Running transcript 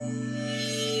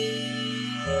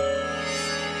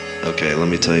Okay, let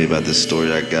me tell you about this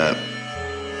story I got.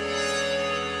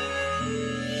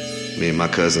 Me and my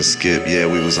cousin Skip, yeah,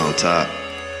 we was on top.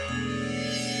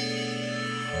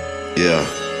 Yeah.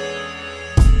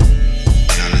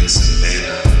 Down in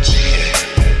Savannah, GA.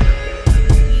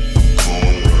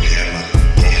 Cornrow hammer,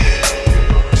 yeah.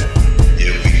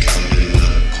 Yeah, we coming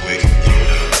up quick, you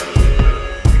know.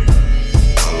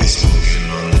 Always smoking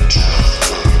on the drop.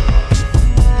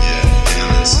 Yeah,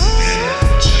 down in Savannah,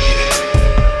 GA.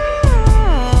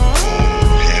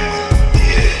 Cornrow hammer,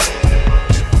 yeah.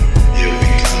 Yeah, we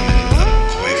coming up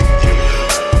quick, you know.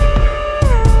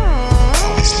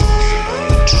 Always smoking on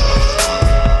the drop.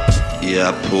 Yeah,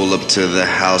 I pull up to the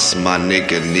house, my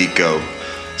nigga Nico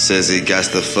says he got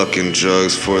the fucking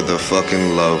drugs for the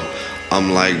fucking low.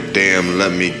 I'm like, damn,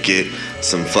 let me get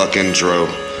some fucking dro.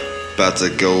 About to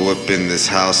go up in this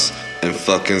house and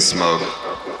fucking smoke.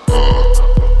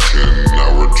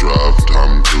 10-hour drive,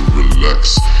 time to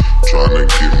relax. Tryna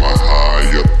get my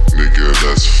high up, nigga,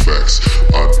 that's facts.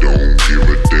 I don't give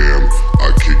a damn,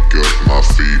 I kick up my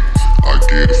feet. I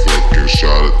get a fucking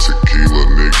shot of tequila,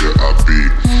 nigga,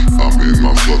 I'm in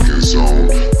my fucking zone,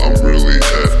 I'm really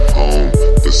at home.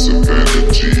 The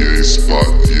Savannah GA spot,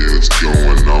 yeah, it's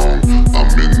going on. I'm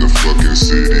in the fucking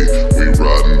city, we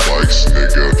riding bikes,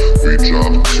 nigga. We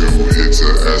drop 2 hits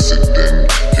of acid, then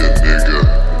yeah, nigga.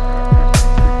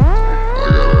 I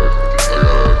gotta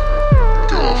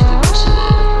go off the rest of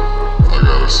that. I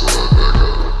gotta slow that back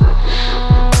up.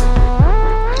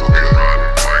 Okay,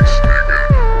 riding bikes, nigga.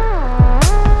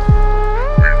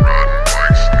 We riding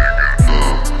bikes, nigga.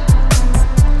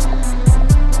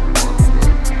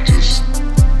 Just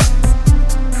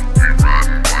we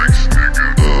riding bikes,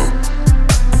 nigga.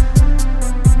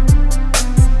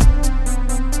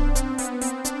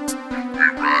 We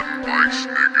riding bikes,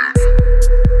 nigga.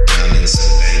 Down in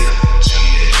Savannah,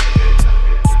 GA.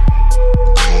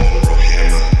 Cornrow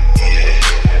hammer, yeah.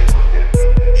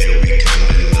 Yeah, we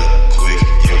coming up quick,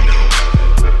 you know.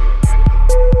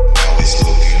 Always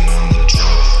smoking on the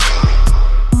drop.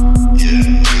 Yeah,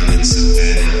 down in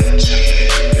Savannah, GA.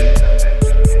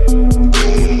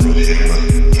 Cornrow hammer,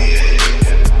 yeah.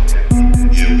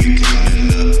 Yeah, we coming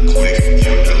up quick,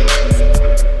 you know.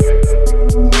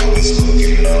 Always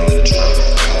smoking on the drop.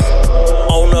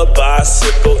 On a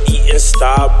bicycle, eating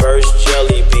Starburst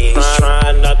jelly beans.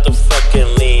 Trying not to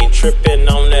fucking lean, tripping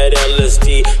on that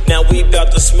LSD. Now we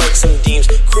bout to smoke some deems,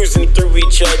 cruising through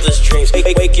each other's dreams.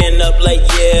 Waking up like,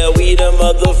 yeah, we the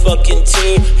motherfucking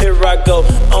team. Here I go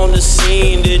on the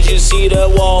scene. Did you see the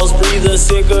walls breathe? A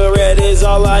cigarette is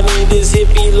all I need. This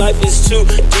hippie life is too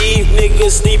deep.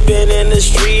 Niggas sleeping in the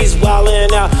streets,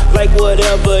 wildin' out like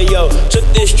whatever, yo. Took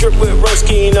this trip with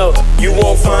Skino. You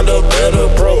won't find a better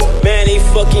bro. Man, he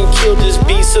fucking killed this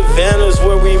beat. Savannah's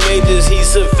where we made this heat.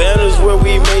 Savannah's where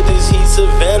we made this heat.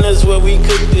 Savannah's where we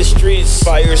cook the streets.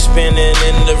 Fire spinning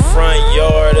in the front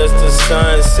yard as the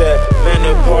sunset. Man,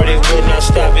 the party will not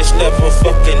stop. It's never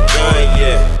fucking done